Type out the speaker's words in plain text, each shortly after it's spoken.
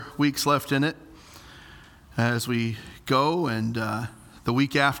weeks left in it as we go, and the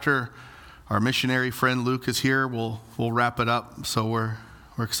week after our missionary friend Luke is here, we'll wrap it up. So we're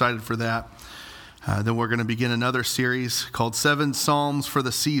excited for that. Then we're going to begin another series called 7 Psalms for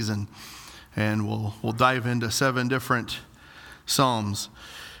the Season, and we'll dive into 7 different psalms.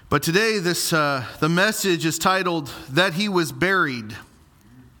 But today, the message is titled "That He Was Buried."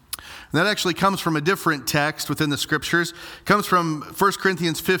 And that actually comes from a different text within the scriptures. It comes from 1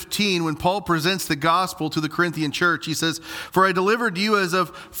 Corinthians 15 when Paul presents the gospel to the Corinthian church. He says, "For I delivered to you as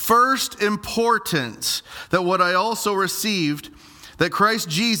of first importance that what I also received, that Christ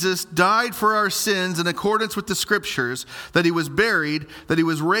Jesus died for our sins in accordance with the scriptures, that he was buried, that he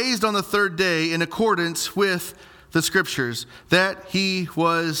was raised on the third day in accordance with the scriptures, that he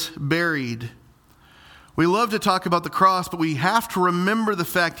was buried." We love to talk about the cross, but we have to remember the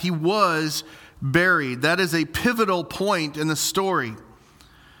fact he was buried. That is a pivotal point in the story.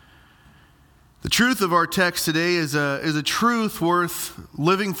 The truth of our text today is a truth worth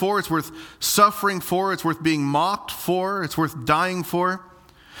living for. It's worth suffering for. It's worth being mocked for. It's worth dying for.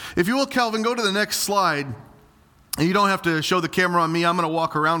 If you will, Calvin, go to the next slide. And you don't have to show the camera on me. I'm going to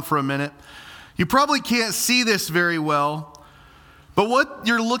walk around for a minute. You probably can't see this very well. But what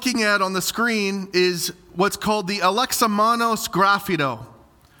you're looking at on the screen is what's called the Alexamenos Graffito.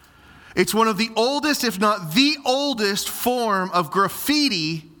 It's one of the oldest, if not the oldest, form of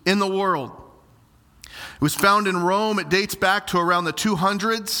graffiti in the world. It was found in Rome. It dates back to around the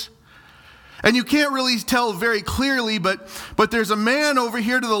 200s. And you can't really tell very clearly, but there's a man over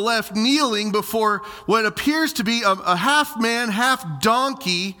here to the left kneeling before what appears to be a half man, half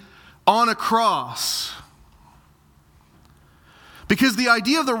donkey on a cross. Because the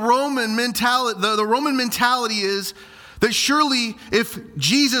idea of the Roman mentality is that surely if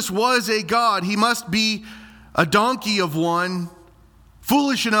Jesus was a God, he must be a donkey of one,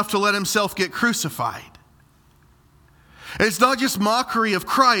 foolish enough to let himself get crucified. And it's not just mockery of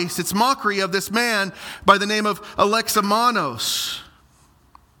Christ, it's mockery of this man by the name of Alexamenos.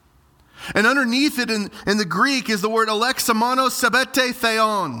 And underneath it in the Greek is the word Alexamenos sebete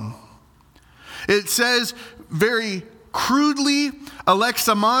theon. It says very crudely,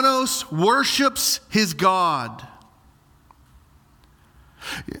 Alexamenos worships his God.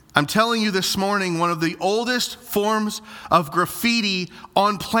 I'm telling you this morning, one of the oldest forms of graffiti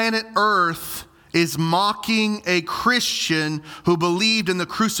on planet Earth is mocking a Christian who believed in the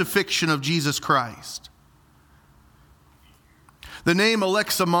crucifixion of Jesus Christ. The name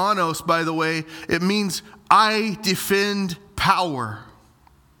Alexamenos, by the way, it means I defend power.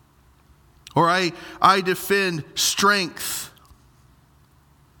 Or I defend strength.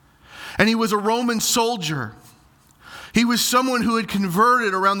 And he was a Roman soldier. He was someone who had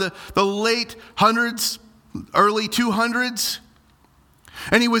converted around the late hundreds, early 200s.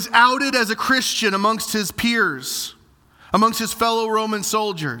 And he was outed as a Christian amongst his peers, amongst his fellow Roman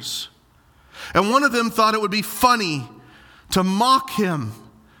soldiers. And one of them thought it would be funny to mock him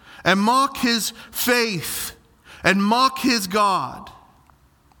and mock his faith and mock his God.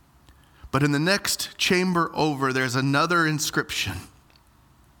 But in the next chamber over, there's another inscription.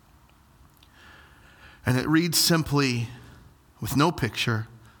 And it reads simply, with no picture,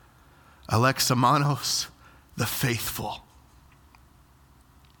 Alexamenos the faithful.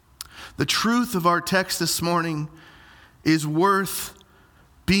 The truth of our text this morning is worth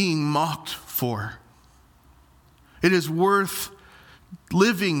being mocked for. It is worth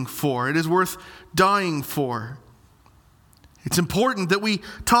living for. It is worth dying for. It's important that we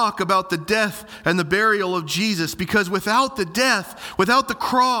talk about the death and the burial of Jesus, because without the death, without the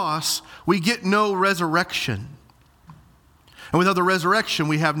cross, we get no resurrection. And without the resurrection,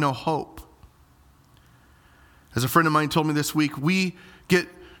 we have no hope. As a friend of mine told me this week, we get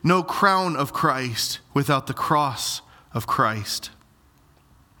no crown of Christ without the cross of Christ.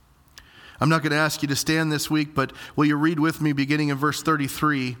 I'm not going to ask you to stand this week, but will you read with me beginning in verse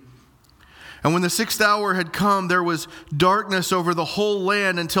 33? "And when the 6th hour had come, there was darkness over the whole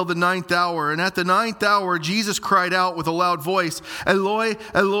land until the 9th hour. And at the 9th hour, Jesus cried out with a loud voice, Eloi,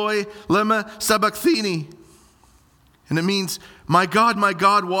 Eloi, lema sabachthani." And it means, my God,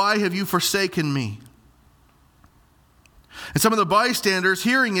 why have you forsaken me?" And some of the bystanders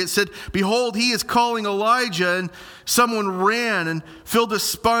hearing it said, "Behold, he is calling Elijah." And someone ran and filled a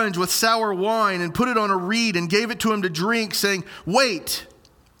sponge with sour wine and put it on a reed and gave it to him to drink, saying, "Wait,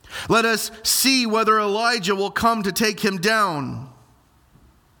 let us see whether Elijah will come to take him down."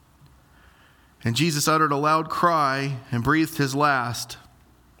 And Jesus uttered a loud cry and breathed his last.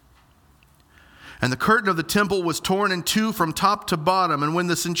 And the curtain of the temple was torn in two from top to bottom. And when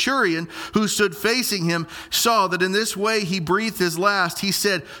the centurion who stood facing him saw that in this way he breathed his last, he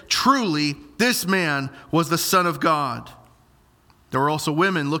said, "Truly, this man was the Son of God." There were also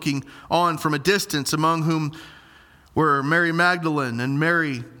women looking on from a distance, among whom were Mary Magdalene and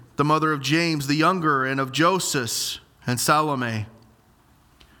Mary, the mother of James the younger, and of Joseph, and Salome.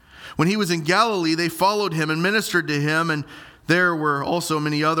 When he was in Galilee, they followed him and ministered to him, and there were also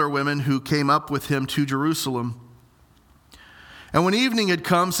many other women who came up with him to Jerusalem. And when evening had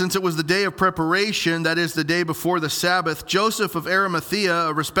come, since it was the day of preparation, that is, the day before the Sabbath, Joseph of Arimathea,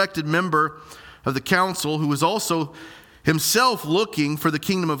 a respected member of the council, who was also himself looking for the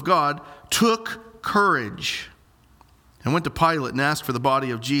kingdom of God, took courage and went to Pilate and asked for the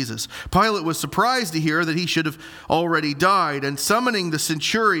body of Jesus. Pilate was surprised to hear that he should have already died, and summoning the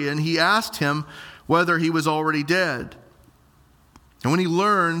centurion, he asked him whether he was already dead. And when he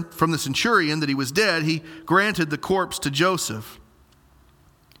learned from the centurion that he was dead, he granted the corpse to Joseph.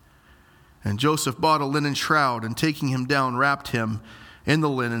 And Joseph bought a linen shroud, and taking him down, wrapped him in the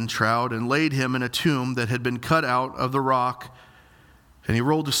linen shroud, and laid him in a tomb that had been cut out of the rock. And he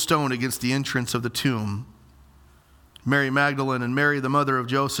rolled a stone against the entrance of the tomb. Mary Magdalene and Mary, the mother of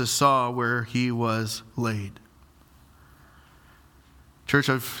Joseph, saw where he was laid. Church,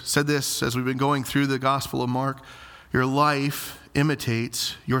 I've said this as we've been going through the Gospel of Mark. Your life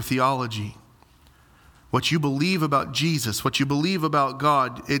imitates your theology. What you believe about Jesus, what you believe about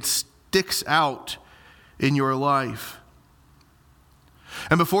God, it sticks out in your life.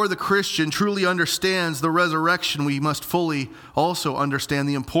 And before the Christian truly understands the resurrection, we must fully also understand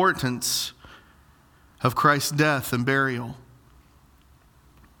the importance of Christ's death and burial.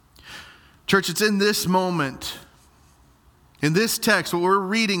 Church, it's in this moment, in this text, what we're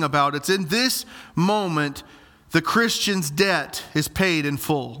reading about, it's in this moment the Christian's debt is paid in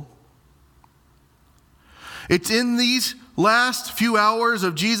full. It's in these last few hours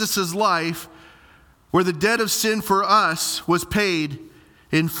of Jesus' life where the debt of sin for us was paid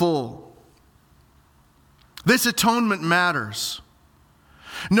in full. This atonement matters.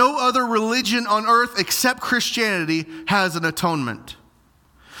 No other religion on earth except Christianity has an atonement.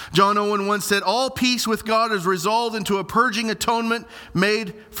 John Owen once said, "All peace with God is resolved into a purging atonement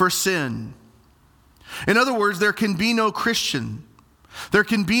made for sin." In other words, there can be no Christian. There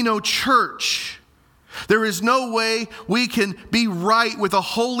can be no church. There is no way we can be right with a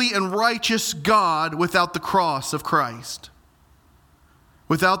holy and righteous God without the cross of Christ.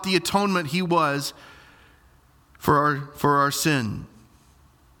 Without the atonement he was for our sin.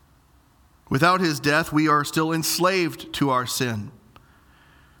 Without his death, we are still enslaved to our sin.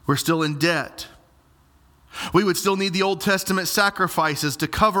 We're still in debt. We would still need the Old Testament sacrifices to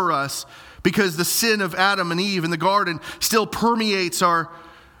cover us because the sin of Adam and Eve in the garden still permeates our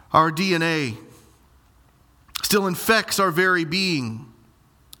DNA, still infects our very being,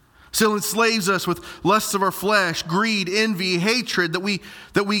 still enslaves us with lusts of our flesh, greed, envy, hatred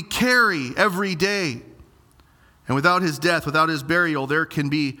that we carry every day. And without his death, without his burial, there can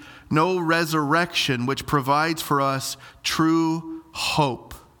be no resurrection which provides for us true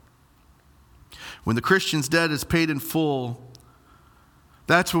hope. When the Christian's debt is paid in full,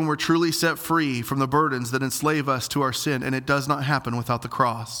 that's when we're truly set free from the burdens that enslave us to our sin, and it does not happen without the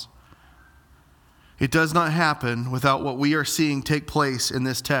cross. It does not happen without what we are seeing take place in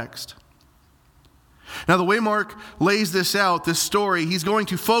this text. Now, the way Mark lays this out, this story, he's going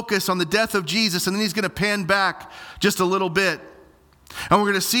to focus on the death of Jesus, and then he's going to pan back just a little bit. And we're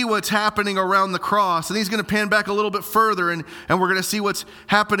going to see what's happening around the cross. And he's going to pan back a little bit further, and we're going to see what's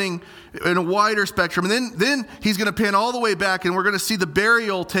happening in a wider spectrum. And then he's going to pan all the way back, and we're going to see the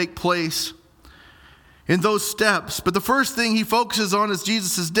burial take place in those steps. But the first thing he focuses on is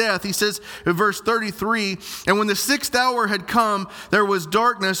Jesus' death. He says in verse 33, "And when the 6th hour had come, there was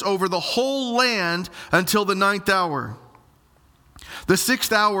darkness over the whole land until the 9th hour." The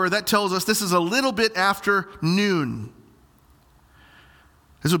 6th hour, that tells us this is a little bit after noon.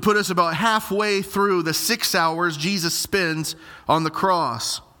 This would put us about halfway through the 6 hours Jesus spends on the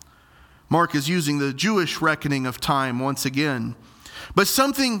cross. Mark is using the Jewish reckoning of time once again. But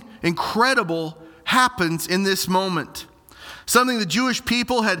something incredible happens in this moment. Something the Jewish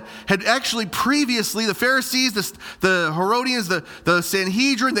people had actually previously, the Pharisees, the Herodians, the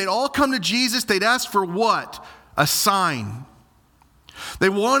Sanhedrin, they'd all come to Jesus. They'd ask for what? A sign. They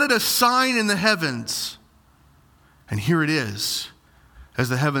wanted a sign in the heavens. And here it is. As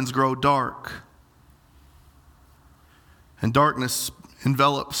the heavens grow dark and darkness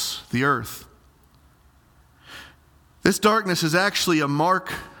envelops the earth. This darkness is actually a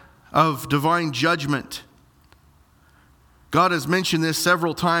mark of divine judgment. God has mentioned this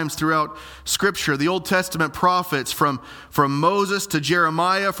several times throughout Scripture. The Old Testament prophets, from Moses to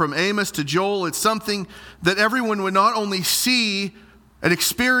Jeremiah, from Amos to Joel, it's something that everyone would not only see and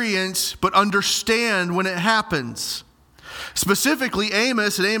experience, but understand when it happens. Specifically,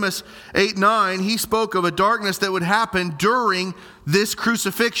 Amos, in Amos 8:9, he spoke of a darkness that would happen during this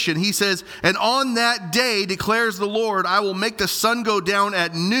crucifixion. He says, "And on that day, declares the Lord, I will make the sun go down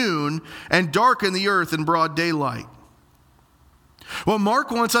at noon and darken the earth in broad daylight." Well,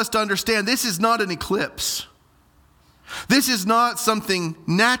 Mark wants us to understand this is not an eclipse. This is not something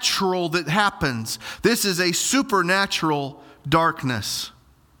natural that happens. This is a supernatural darkness.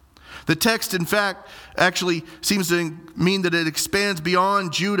 The text, in fact, actually seems to mean that it expands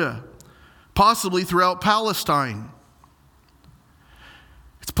beyond Judah, possibly throughout Palestine.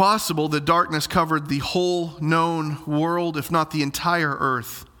 It's possible that darkness covered the whole known world, if not the entire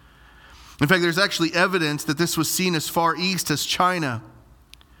earth. In fact, there's actually evidence that this was seen as far east as China.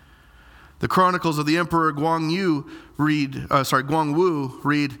 The Chronicles of the Emperor Guangwu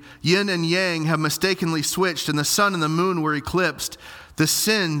read, "Yin and Yang have mistakenly switched, and the sun and the moon were eclipsed. The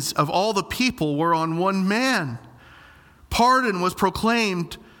sins of all the people were on one man. Pardon was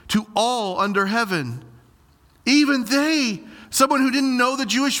proclaimed to all under heaven." Even they, someone who didn't know the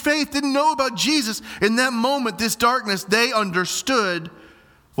Jewish faith, didn't know about Jesus, in that moment, this darkness, they understood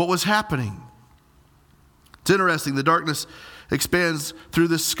what was happening. It's interesting, the darkness expands through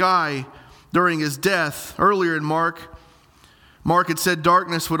the sky during his death. Earlier in Mark had said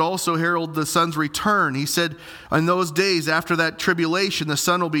darkness would also herald the sun's return. He said, in those days after that tribulation, the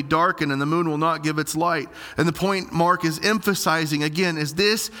sun will be darkened and the moon will not give its light. And the point Mark is emphasizing again is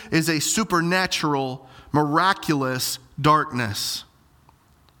this is a supernatural, miraculous darkness.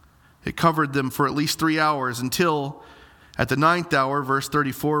 It covered them for at least 3 hours until at the 9th hour, verse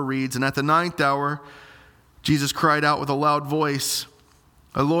 34 reads, "And at the 9th hour, Jesus cried out with a loud voice,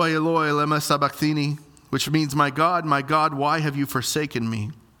 'Eloi, Eloi, lema sabachthani,' which means, my God, why have you forsaken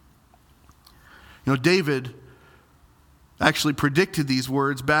me?" You know, David actually predicted these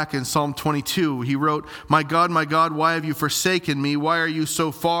words back in Psalm 22. He wrote, my God, why have you forsaken me? Why are you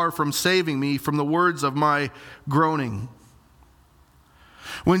so far from saving me from the words of my groaning?"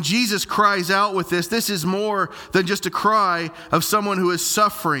 When Jesus cries out with this is more than just a cry of someone who is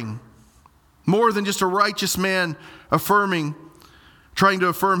suffering, more than just a righteous man trying to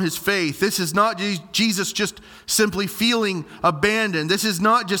affirm his faith. This is not Jesus just simply feeling abandoned. This is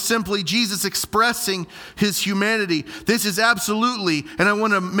not just simply Jesus expressing his humanity. This is absolutely, and I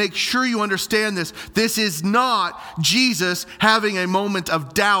want to make sure you understand this is not Jesus having a moment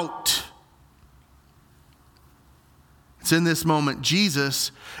of doubt. It's in this moment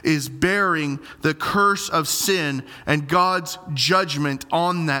Jesus is bearing the curse of sin and God's judgment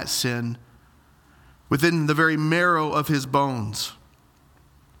on that sin within the very marrow of his bones.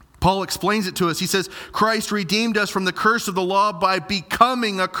 Paul explains it to us. He says, Christ redeemed us from the curse of the law by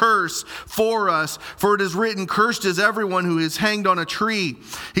becoming a curse for us. For it is written, cursed is everyone who is hanged on a tree.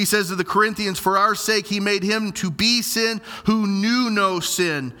 He says to the Corinthians, for our sake he made him to be sin who knew no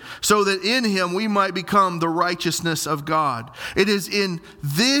sin, so that in him we might become the righteousness of God. It is in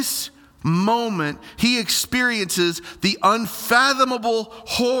this moment he experiences the unfathomable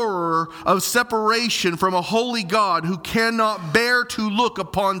horror of separation from a holy God who cannot bear to look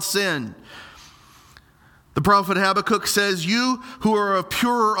upon sin. The prophet Habakkuk says, you who are of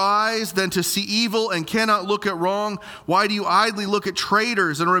purer eyes than to see evil and cannot look at wrong, why do you idly look at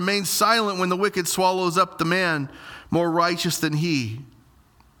traitors and remain silent when the wicked swallows up the man more righteous than he?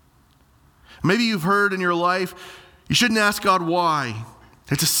 Maybe you've heard in your life, you shouldn't ask God why.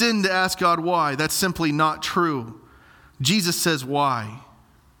 It's a sin to ask God why. That's simply not true. Jesus says why.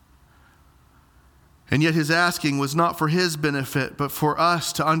 And yet his asking was not for his benefit, but for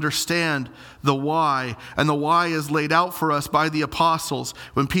us to understand the why. And the why is laid out for us by the apostles.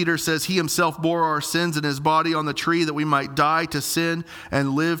 When Peter says he himself bore our sins in his body on the tree that we might die to sin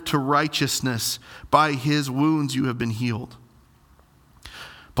and live to righteousness. By his wounds you have been healed.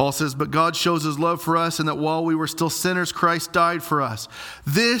 Paul says, but God shows his love for us, and that while we were still sinners, Christ died for us.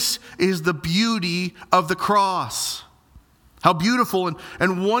 This is the beauty of the cross. How beautiful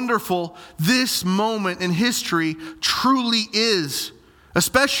and wonderful this moment in history truly is,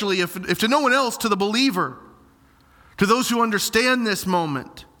 especially if to no one else, to the believer, to those who understand this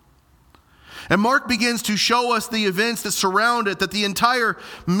moment. And Mark begins to show us the events that surround it, that the entire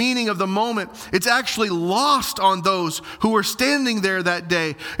meaning of the moment, it's actually lost on those who were standing there that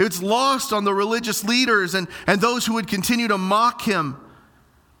day. It's lost on the religious leaders and those who would continue to mock him.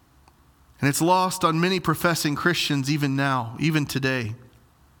 And it's lost on many professing Christians even now, even today.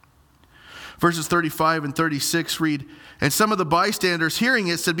 Verses 35 and 36 read, "And some of the bystanders hearing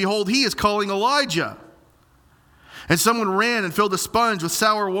it said, 'Behold, he is calling Elijah.' And someone ran and filled a sponge with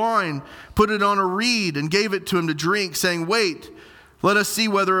sour wine, put it on a reed, and gave it to him to drink, saying, 'Wait, let us see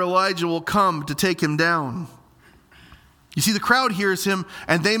whether Elijah will come to take him down.'" You see, the crowd hears him,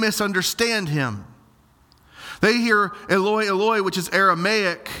 and they misunderstand him. They hear Eloi, Eloi, which is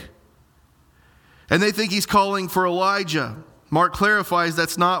Aramaic, and they think he's calling for Elijah. Mark clarifies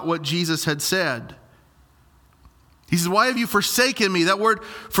that's not what Jesus had said. He says, "Why have you forsaken me?" That word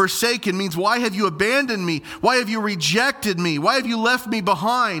forsaken means, why have you abandoned me? Why have you rejected me? Why have you left me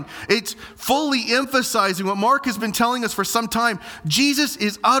behind? It's fully emphasizing what Mark has been telling us for some time. Jesus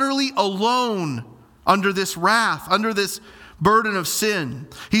is utterly alone under this wrath, under this burden of sin.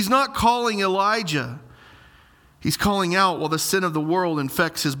 He's not calling Elijah. He's calling out while the sin of the world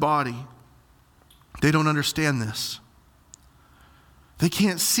infects his body. They don't understand this. They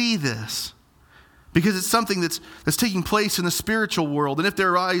can't see this because it's something that's taking place in the spiritual world. And if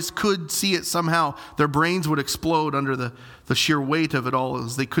their eyes could see it somehow, their brains would explode under the sheer weight of it all,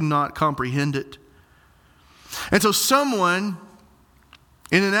 as they could not comprehend it. And so someone,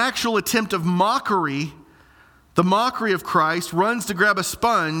 in an actual attempt of mockery, the mockery of Christ, runs to grab a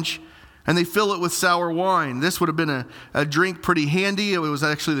sponge and they fill it with sour wine. This would have been a drink pretty handy. It was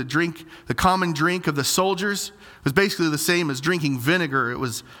actually the common drink of the soldiers. It was basically the same as drinking vinegar. It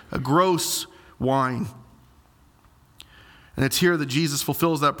was a gross wine. And it's here that Jesus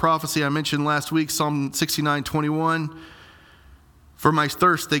fulfills that prophecy I mentioned last week, Psalm 69:21. "For my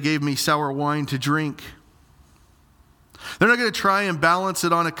thirst they gave me sour wine to drink." They're not going to try and balance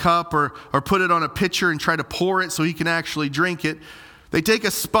it on a cup or put it on a pitcher and try to pour it so he can actually drink it. They take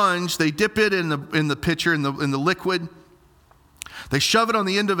a sponge, they dip it in the pitcher, in the liquid. They shove it on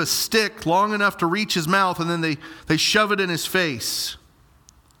the end of a stick long enough to reach his mouth, and then they shove it in his face,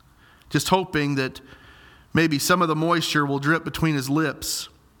 just hoping that maybe some of the moisture will drip between his lips.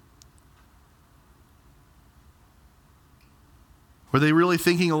 Were they really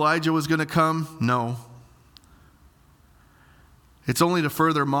thinking Elijah was going to come? No. It's only to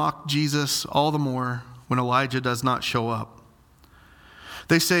further mock Jesus all the more when Elijah does not show up.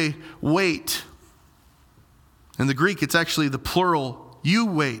 They say, "Wait." In the Greek, it's actually the plural, "you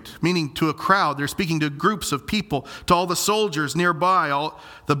wait," meaning to a crowd. They're speaking to groups of people, to all the soldiers nearby. All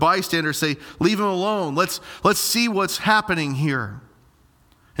the bystanders say, "Leave him alone. Let's see what's happening here."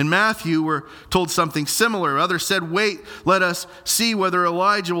 In Matthew, we're told something similar. Others said, "Wait, let us see whether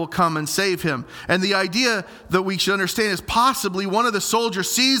Elijah will come and save him." And the idea that we should understand is possibly one of the soldiers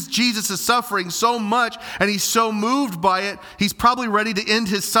sees Jesus' suffering so much and he's so moved by it, he's probably ready to end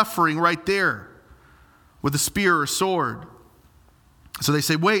his suffering right there with a spear or sword. So they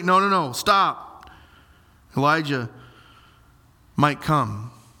say, "Wait, no, stop. Elijah might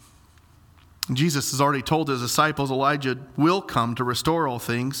come." And Jesus has already told his disciples Elijah will come to restore all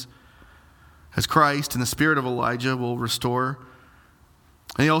things, as Christ and the spirit of Elijah will restore.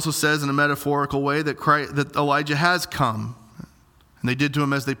 And he also says in a metaphorical way that Elijah has come. And they did to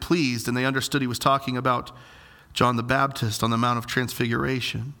him as they pleased, and they understood he was talking about John the Baptist on the Mount of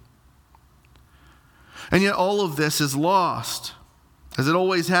Transfiguration. And yet all of this is lost, as it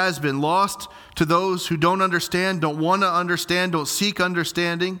always has been, lost to those who don't understand, don't want to understand, don't seek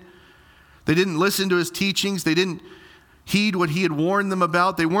understanding. They didn't listen to his teachings. They didn't heed what he had warned them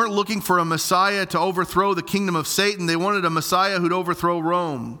about. They weren't looking for a Messiah to overthrow the kingdom of Satan. They wanted a Messiah who'd overthrow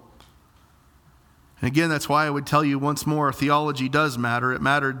Rome. And again, that's why I would tell you once more, theology does matter. It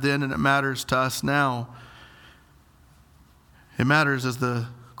mattered then and it matters to us now. It matters as the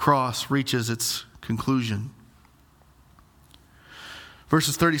cross reaches its conclusion.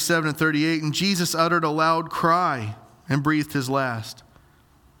 Verses 37 and 38, "And Jesus uttered a loud cry and breathed his last.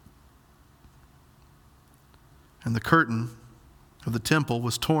 And the curtain of the temple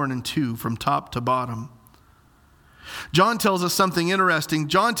was torn in two from top to bottom." John tells us something interesting.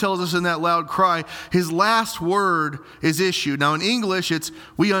 John tells us in that loud cry, his last word is issued. Now in English,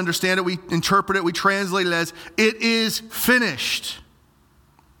 we understand it, we interpret it, we translate it as, "It is finished."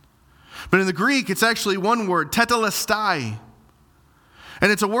 But in the Greek, it's actually one word, tetelestai.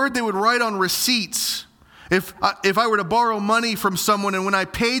 And it's a word they would write on receipts. If I were to borrow money from someone and when I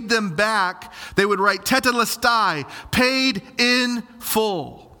paid them back, they would write tetelestai, paid in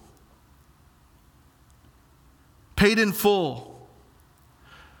full. Paid in full.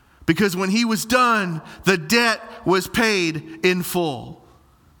 Because when he was done, the debt was paid in full.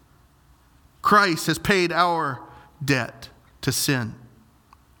 Christ has paid our debt to sin.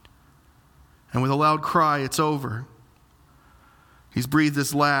 And with a loud cry, it's over. He's breathed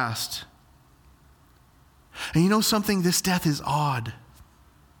his last. And you know something? This death is odd.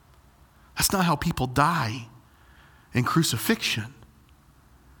 That's not how people die in crucifixion.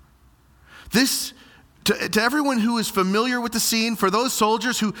 This, to everyone who is familiar with the scene, for those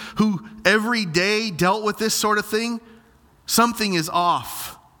soldiers who every day dealt with this sort of thing, something is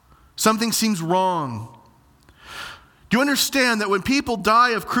off. Something seems wrong. Do you understand that when people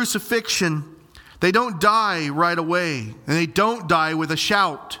die of crucifixion, they don't die right away, and they don't die with a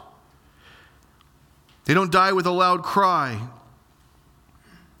shout. They don't die with a loud cry.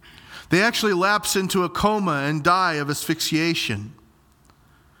 They actually lapse into a coma and die of asphyxiation.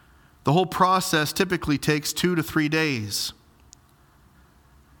 The whole process typically takes 2 to 3 days.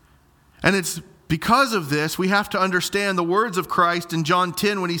 And it's because of this, we have to understand the words of Christ in John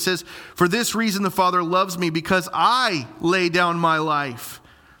 10 when he says, "For this reason the Father loves me, because I lay down my life,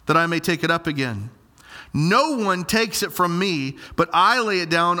 that I may take it up again. No one takes it from me, but I lay it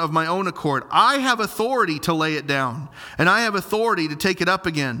down of my own accord. I have authority to lay it down, and I have authority to take it up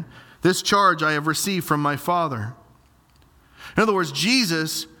again. This charge I have received from my Father." In other words,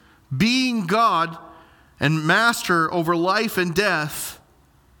 Jesus, being God and master over life and death,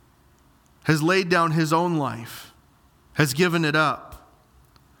 has laid down his own life, has given it up.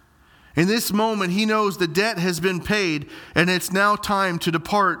 In this moment, he knows the debt has been paid, and it's now time to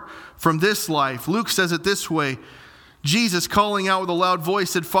depart from this life. Luke says it this way: Jesus, calling out with a loud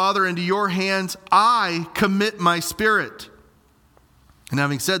voice, said, "Father, into your hands I commit my spirit." And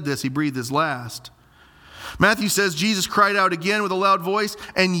having said this, he breathed his last. Matthew says Jesus cried out again with a loud voice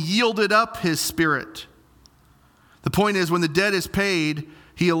and yielded up his spirit. The point is, when the debt is paid,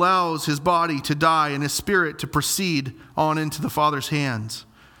 he allows his body to die and his spirit to proceed on into the Father's hands.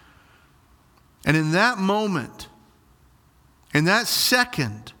 And in that moment, in that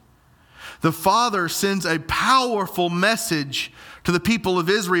second, the Father sends a powerful message to the people of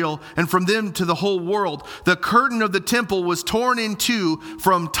Israel, and from them to the whole world. The curtain of the temple was torn in two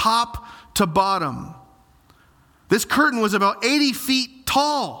from top to bottom. This curtain was about 80 feet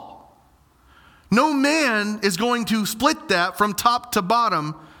tall. No man is going to split that from top to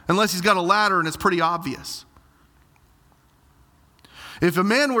bottom unless he's got a ladder and it's pretty obvious. If a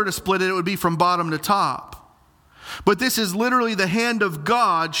man were to split it, it would be from bottom to top. But this is literally the hand of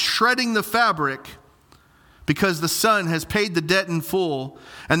God shredding the fabric, because the Son has paid the debt in full.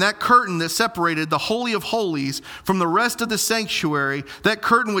 And that curtain that separated the Holy of Holies from the rest of the sanctuary, that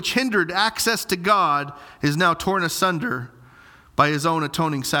curtain which hindered access to God, is now torn asunder by his own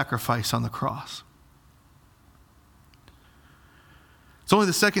atoning sacrifice on the cross. It's only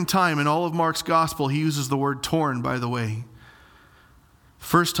the second time in all of Mark's gospel he uses the word torn, by the way.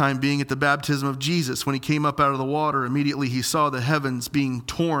 First time being at the baptism of Jesus. When he came up out of the water, immediately he saw the heavens being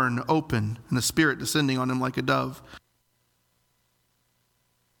torn open and the Spirit descending on him like a dove.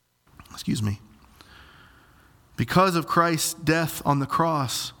 Excuse me. Because of Christ's death on the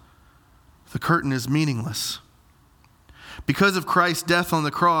cross, the curtain is meaningless. Because of Christ's death on the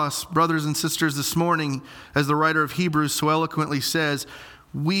cross, brothers and sisters, this morning, as the writer of Hebrews so eloquently says,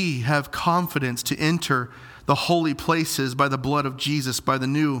 we have confidence to enter the holy places by the blood of Jesus, by the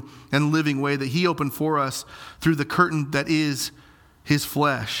new and living way that he opened for us through the curtain that is his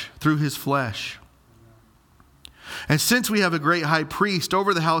flesh, through his flesh. And since we have a great high priest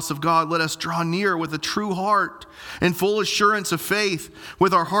over the house of God, let us draw near with a true heart and full assurance of faith,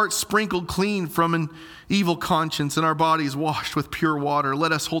 with our hearts sprinkled clean from an evil conscience and our bodies washed with pure water.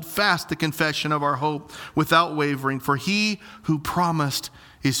 Let us hold fast the confession of our hope without wavering, for he who promised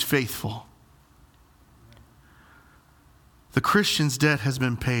is faithful. The Christian's debt has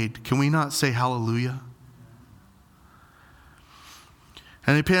been paid. Can we not say hallelujah?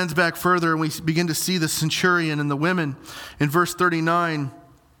 And he pans back further, and we begin to see the centurion and the women. In verse 39,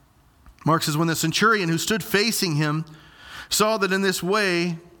 Mark says, when the centurion who stood facing him saw that in this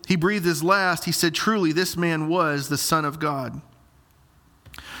way he breathed his last, he said, truly, this man was the Son of God.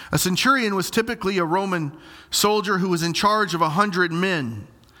 A centurion was typically a Roman soldier who was in charge of 100 men.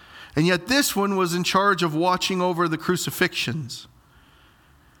 And yet this one was in charge of watching over the crucifixions.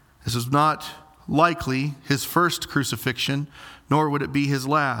 This is not likely his first crucifixion, nor would it be his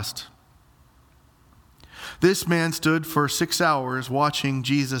last. This man stood for 6 hours watching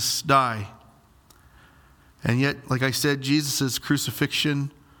Jesus die. And yet, like I said, Jesus'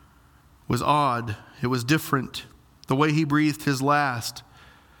 crucifixion was odd. It was different. The way he breathed his last,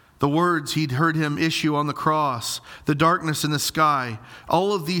 the words he'd heard him issue on the cross, the darkness in the sky,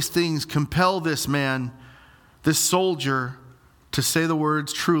 all of these things compel this man, this soldier, to say the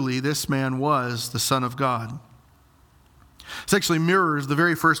words, truly, this man was the Son of God. This actually mirrors the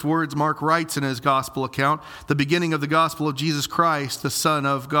very first words Mark writes in his gospel account, the beginning of the gospel of Jesus Christ, the Son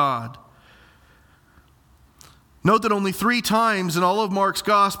of God. Note that only 3 times in all of Mark's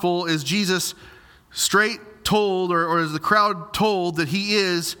gospel is Jesus straight told, or is the crowd told, that he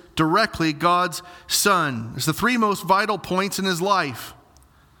is directly God's son. It's the 3 most vital points in his life.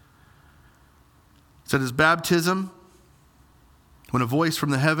 It's at his baptism, when a voice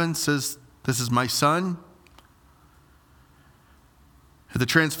from the heavens says, "This is my son." At the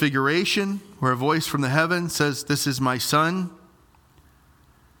transfiguration, where a voice from the heavens says, "This is my son."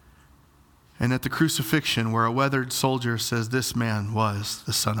 And at the crucifixion, where a weathered soldier says, "This man was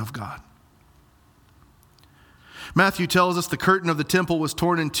the Son of God." Matthew tells us the curtain of the temple was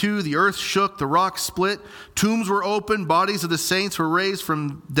torn in 2, the earth shook, the rocks split, tombs were opened, bodies of the saints were raised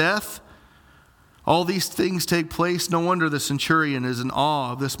from death. All these things take place. No wonder the centurion is in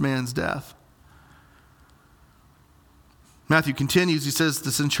awe of this man's death. Matthew continues, he says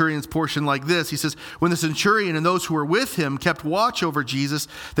the centurion's portion like this. He says, when the centurion and those who were with him kept watch over Jesus,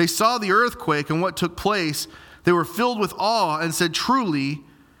 they saw the earthquake and what took place. They were filled with awe and said, "Truly,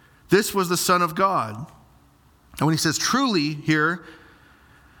 this was the Son of God." And when he says truly here,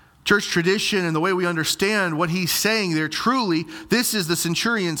 church tradition and the way we understand what he's saying there, truly, this is the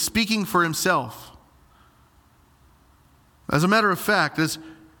centurion speaking for himself. As a matter of fact, as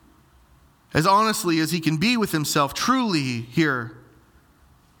honestly as he can be with himself, truly here,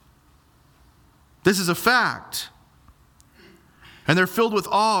 this is a fact. And they're filled with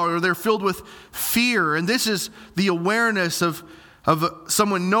awe, or they're filled with fear. And this is the awareness of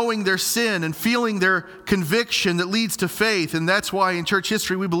someone knowing their sin and feeling their conviction that leads to faith. And that's why in church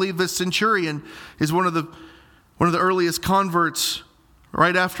history we believe this centurion is one of the earliest converts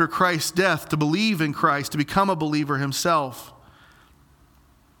right after Christ's death to believe in Christ, to become a believer himself.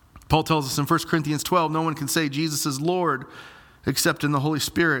 Paul tells us in 1 Corinthians 12, no one can say Jesus is Lord except in the Holy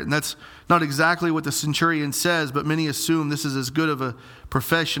Spirit. And that's not exactly what the centurion says, but many assume this is as good of a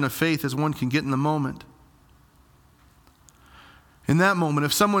profession of faith as one can get in the moment. In that moment,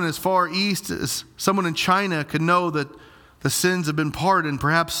 if someone as far east as someone in China could know that the sins have been pardoned,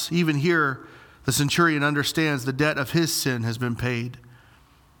 perhaps even here, the centurion understands the debt of his sin has been paid.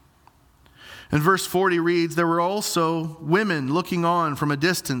 And verse 40 reads, there were also women looking on from a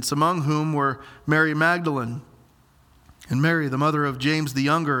distance, among whom were Mary Magdalene, and Mary, the mother of James the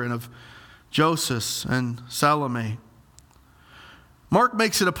Younger, and of Joseph and Salome. Mark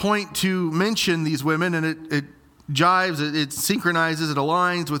makes it a point to mention these women, and it jives, it synchronizes, it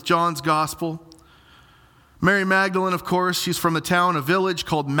aligns with John's gospel. Mary Magdalene, of course, she's from a village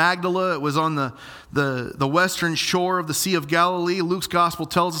called Magdala. It was on the western shore of the Sea of Galilee. Luke's gospel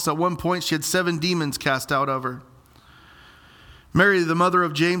tells us at one point she had 7 demons cast out of her. Mary, the mother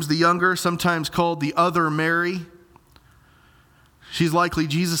of James the Younger, sometimes called the other Mary. She's likely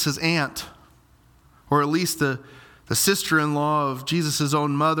Jesus' aunt, or at least the sister-in-law of Jesus'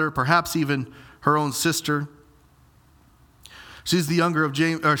 own mother, perhaps even her own sister. She's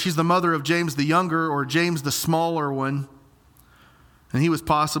the mother of James the Younger, or James the smaller one. And he was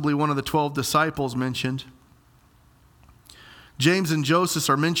possibly one of the 12 disciples mentioned. James and Joseph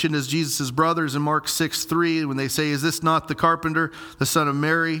are mentioned as Jesus' brothers in Mark 6:3, when they say, is this not the carpenter, the son of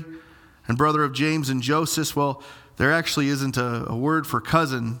Mary, and brother of James and Joseph? Well, there actually isn't a word for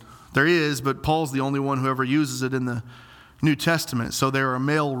cousin. There is, but Paul's the only one who ever uses it in the New Testament. So they're a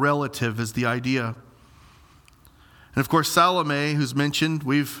male relative is the idea. And of course, Salome, who's mentioned,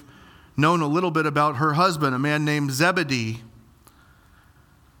 we've known a little bit about her husband, a man named Zebedee,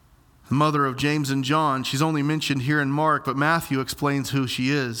 the mother of James and John. She's only mentioned here in Mark, but Matthew explains who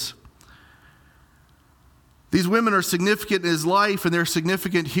she is. These women are significant in his life, and they're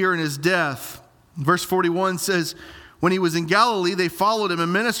significant here in his death. Verse 41 says, when he was in Galilee, they followed him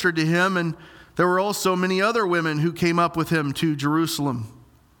and ministered to him, and there were also many other women who came up with him to Jerusalem.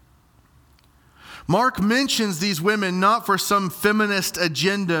 Mark mentions these women not for some feminist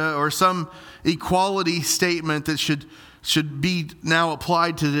agenda or some equality statement that should be now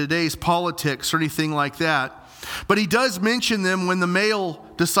applied to today's politics or anything like that. But he does mention them when the male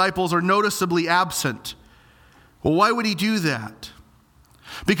disciples are noticeably absent. Well, why would he do that?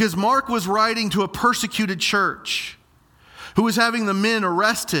 Because Mark was writing to a persecuted church who was having the men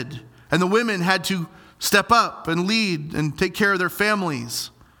arrested, and the women had to step up and lead and take care of their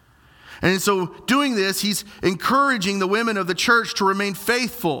families. And so doing this, he's encouraging the women of the church to remain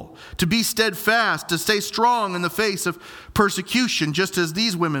faithful, to be steadfast, to stay strong in the face of persecution, just as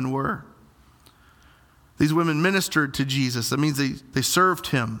these women were. These women ministered to Jesus. That means they served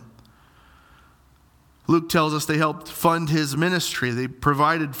him. Luke tells us they helped fund his ministry. They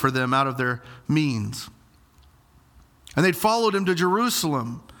provided for them out of their means. And they'd followed him to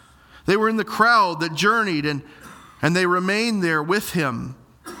Jerusalem. They were in the crowd that journeyed, and they remained there with him,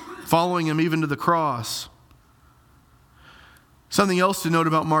 following him even to the cross. Something else to note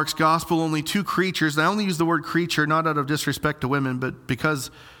about Mark's gospel, only two creatures, and I only use the word creature not out of disrespect to women, but because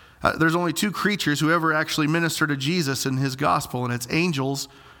there's only two creatures who ever actually minister to Jesus in his gospel, and it's angels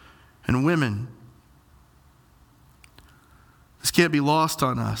and women. This can't be lost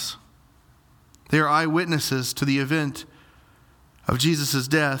on us. They are eyewitnesses to the event of Jesus'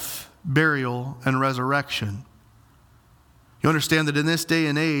 death, burial, and resurrection. You understand that in this day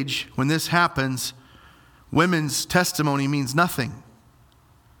and age, when this happens, women's testimony means nothing.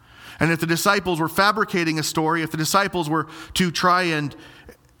 And if the disciples were fabricating a story, if the disciples were to try and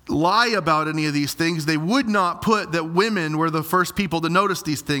lie about any of these things, they would not put that women were the first people to notice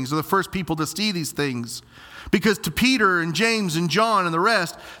these things or the first people to see these things. Because to Peter and James and John and the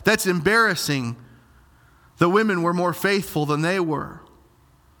rest, that's embarrassing. The women were more faithful than they were.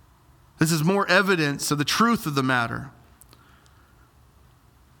 This is more evidence of the truth of the matter.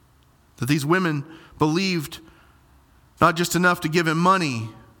 That these women believed not just enough to give him money,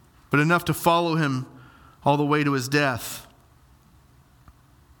 but enough to follow him all the way to his death.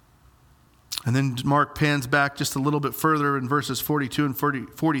 And then Mark pans back just a little bit further in verses 42 and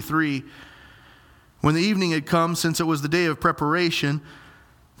 43. When the evening had come, since it was the day of preparation,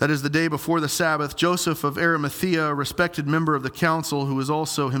 that is the day before the Sabbath, Joseph of Arimathea, a respected member of the council, who was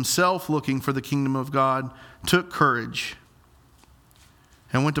also himself looking for the kingdom of God, took courage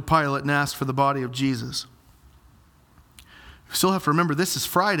and went to Pilate and asked for the body of Jesus. You still have to remember, this is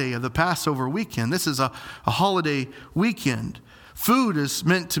Friday of the Passover weekend. This is a holiday weekend. Food is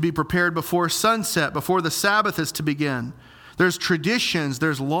meant to be prepared before sunset, before the Sabbath is to begin. There's traditions,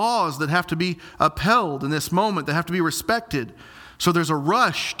 there's laws that have to be upheld in this moment, that have to be respected. So there's a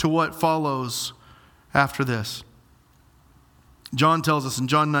rush to what follows after this. John tells us in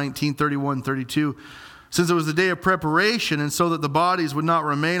John 19, 31, 32, since it was the day of preparation, and so that the bodies would not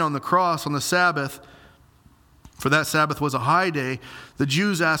remain on the cross on the Sabbath, for that Sabbath was a high day, the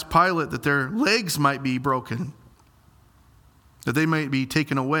Jews asked Pilate that their legs might be broken, that they might be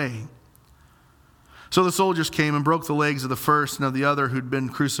taken away. So the soldiers came and broke the legs of the first and of the other who'd been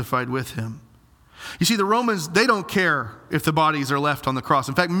crucified with him. You see, the Romans, they don't care if the bodies are left on the cross.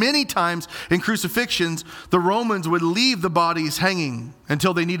 In fact, many times in crucifixions, the Romans would leave the bodies hanging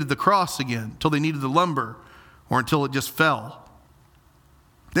until they needed the cross again, until they needed the lumber, or until it just fell.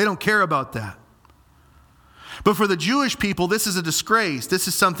 They don't care about that. But for the Jewish people, this is a disgrace. This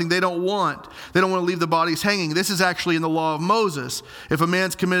is something they don't want. They don't want to leave the bodies hanging. This is actually in the law of Moses. If a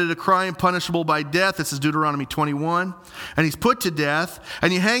man's committed a crime punishable by death, this is Deuteronomy 21, and he's put to death,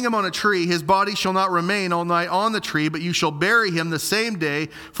 and you hang him on a tree, his body shall not remain all night on the tree, but you shall bury him the same day,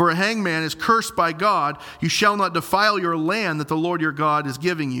 for a hangman is cursed by God. You shall not defile your land that the Lord your God is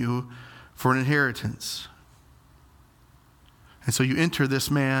giving you for an inheritance. And so you enter this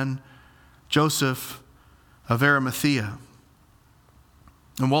man, Joseph of Arimathea.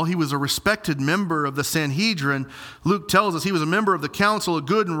 And while he was a respected member of the Sanhedrin, Luke tells us he was a member of the council, a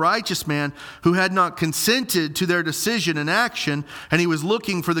good and righteous man who had not consented to their decision and action, and he was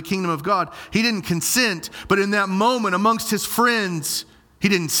looking for the kingdom of God. He didn't consent, but in that moment amongst his friends, he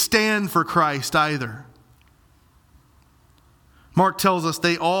didn't stand for Christ either. Mark tells us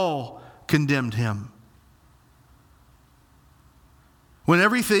they all condemned him. When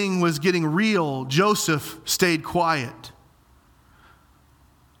everything was getting real, Joseph stayed quiet.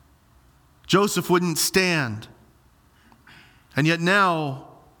 Joseph wouldn't stand. And yet now,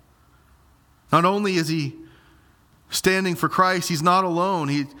 not only is he standing for Christ, he's not alone.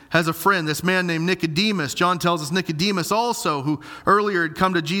 He has a friend, this man named Nicodemus. John tells us Nicodemus also, who earlier had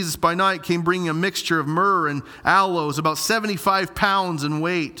come to Jesus by night, came bringing a mixture of myrrh and aloes, about 75 pounds in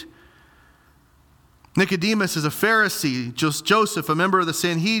weight. Nicodemus is a Pharisee, Joseph, a member of the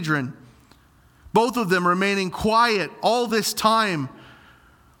Sanhedrin. Both of them remaining quiet all this time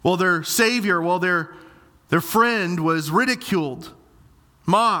while their Savior, while their friend was ridiculed,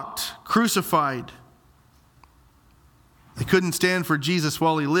 mocked, crucified. They couldn't stand for Jesus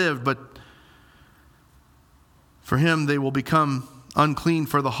while he lived, but for him they will become unclean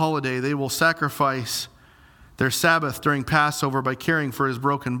for the holiday. They will sacrifice their Sabbath during Passover by caring for his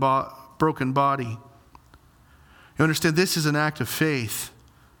broken body. You understand, this is an act of faith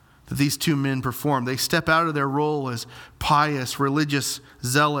that these two men perform. They step out of their role as pious, religious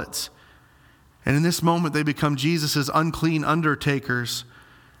zealots. And in this moment, they become Jesus' unclean undertakers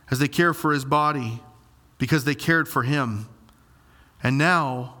as they care for his body because they cared for him. And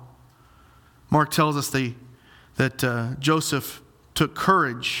now, Mark tells us that Joseph took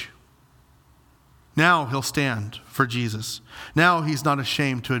courage. Now he'll stand for Jesus. Now he's not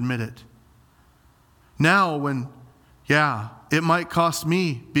ashamed to admit it. Now when, it might cost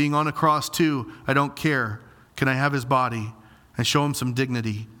me being on a cross too, I don't care. Can I have his body? and show him some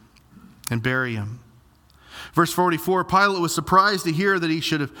dignity and bury him. Verse 44, Pilate was surprised to hear that he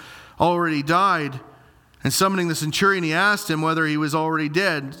should have already died. And summoning the centurion, he asked him whether he was already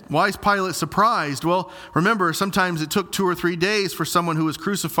dead. Why is Pilate surprised? Well, remember, sometimes it took 2 or 3 days for someone who was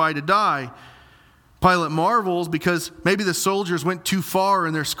crucified to die. Pilate marvels because maybe the soldiers went too far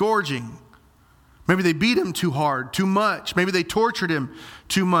in their scourging. Maybe they beat him too hard, too much. Maybe they tortured him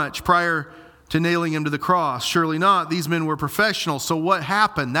too much prior to nailing him to the cross. Surely not. These men were professionals. So what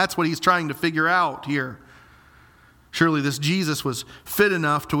happened? That's what he's trying to figure out here. Surely this Jesus was fit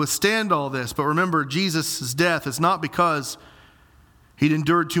enough to withstand all this. But remember, Jesus' death is not because he'd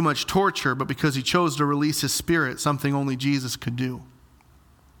endured too much torture, but because he chose to release his spirit, something only Jesus could do.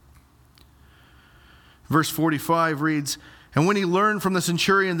 Verse 45 reads, and when he learned from the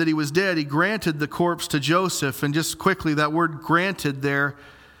centurion that he was dead, he granted the corpse to Joseph. And just quickly, that word granted there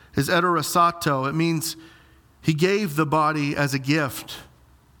is eterosato. It means he gave the body as a gift.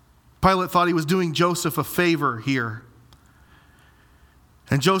 Pilate thought he was doing Joseph a favor here.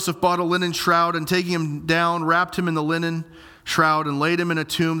 And Joseph bought a linen shroud and taking him down, wrapped him in the linen shroud and laid him in a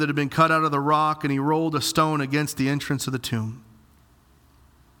tomb that had been cut out of the rock, and he rolled a stone against the entrance of the tomb.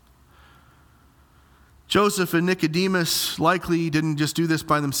 Joseph and Nicodemus likely didn't just do this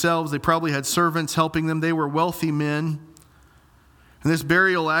by themselves. They probably had servants helping them. They were wealthy men. And this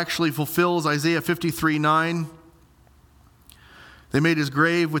burial actually fulfills Isaiah 53:9. They made his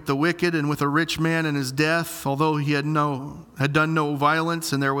grave with the wicked and with a rich man in his death, although he had done no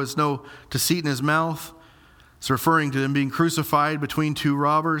violence and there was no deceit in his mouth. It's referring to him being crucified between 2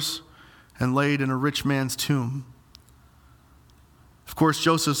 robbers and laid in a rich man's tomb. Of course,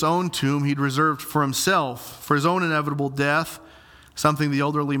 Joseph's own tomb he'd reserved for himself, for his own inevitable death, something the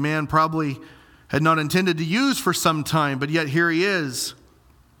elderly man probably had not intended to use for some time, but yet here he is.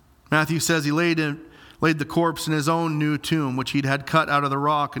 Matthew says he laid the corpse in his own new tomb, which he'd had cut out of the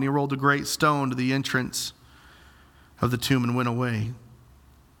rock, and he rolled a great stone to the entrance of the tomb and went away.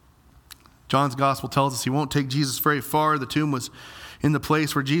 John's gospel tells us he won't take Jesus very far. The tomb was in the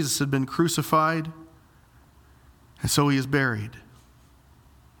place where Jesus had been crucified, and so he is buried.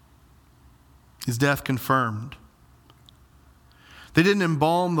 His death confirmed. They didn't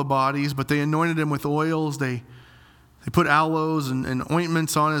embalm the bodies, but they anointed him with oils. They put aloes and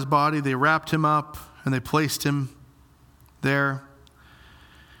ointments on his body. They wrapped him up and they placed him there.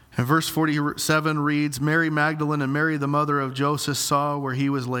 And verse 47 reads, Mary Magdalene and Mary the mother of Joseph saw where he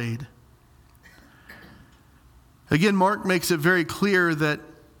was laid. Again, Mark makes it very clear that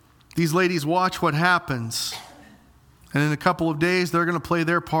these ladies watch what happens. And in a couple of days, they're going to play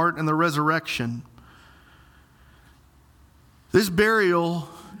their part in the resurrection. This burial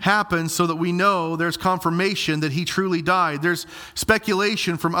happens so that we know there's confirmation that he truly died. There's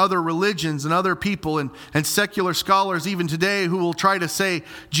speculation from other religions and other people and secular scholars even today who will try to say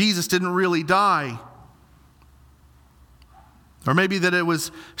Jesus didn't really die. Or maybe that it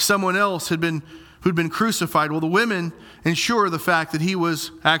was someone else who'd been crucified. Well, the women ensure the fact that he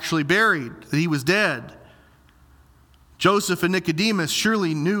was actually buried, that he was dead. Joseph and Nicodemus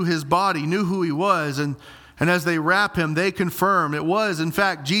surely knew his body, knew who he was, and as they wrap him, they confirm it was, in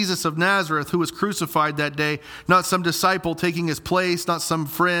fact, Jesus of Nazareth who was crucified that day, not some disciple taking his place, not some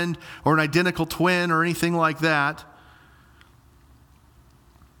friend or an identical twin or anything like that.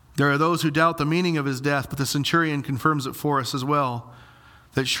 There are those who doubt the meaning of his death, but the centurion confirms it for us as well,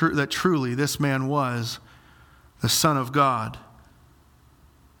 that truly this man was the Son of God.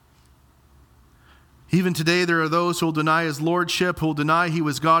 Even today, there are those who will deny his lordship, who will deny he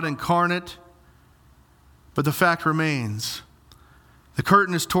was God incarnate. But the fact remains. The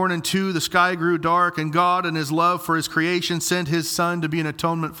curtain is torn in two, the sky grew dark, and God, in his love for his creation, sent his Son to be an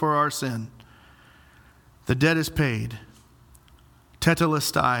atonement for our sin. The debt is paid.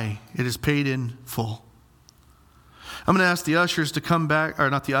 Tetelestai, it is paid in full. I'm going to ask the ushers to come back, or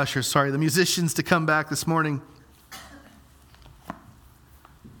not the ushers, sorry, the musicians to come back this morning.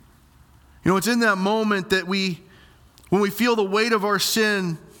 You know, it's in that moment that when we feel the weight of our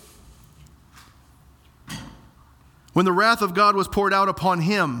sin, when the wrath of God was poured out upon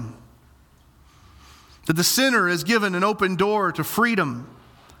him, that the sinner is given an open door to freedom.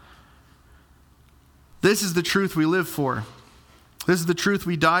 This is the truth we live for. This is the truth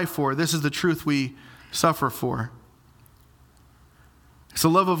we die for. This is the truth we suffer for. It's the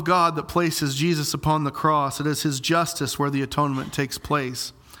love of God that places Jesus upon the cross. It is his justice where the atonement takes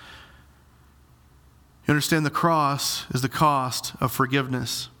place. You understand, the cross is the cost of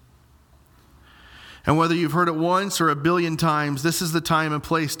forgiveness. And whether you've heard it once or a billion times, this is the time and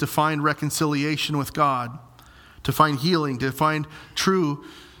place to find reconciliation with God, to find healing, to find true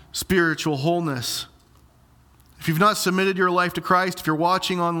spiritual wholeness. If you've not submitted your life to Christ, if you're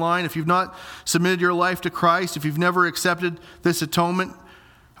watching online, if you've not submitted your life to Christ, if you've never accepted this atonement,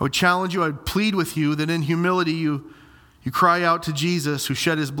 I would challenge you, I would plead with you that in humility you cry out to Jesus who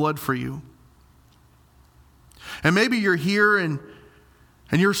shed his blood for you. And maybe you're here and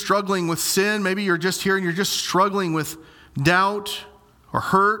you're struggling with sin. Maybe you're just here and you're just struggling with doubt or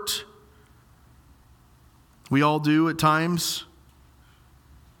hurt. We all do at times.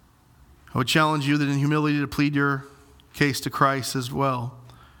 I would challenge you that in humility to plead your case to Christ as well,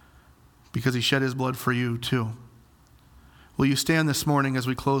 because he shed his blood for you too. Will you stand this morning as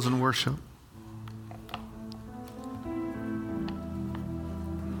we close in worship?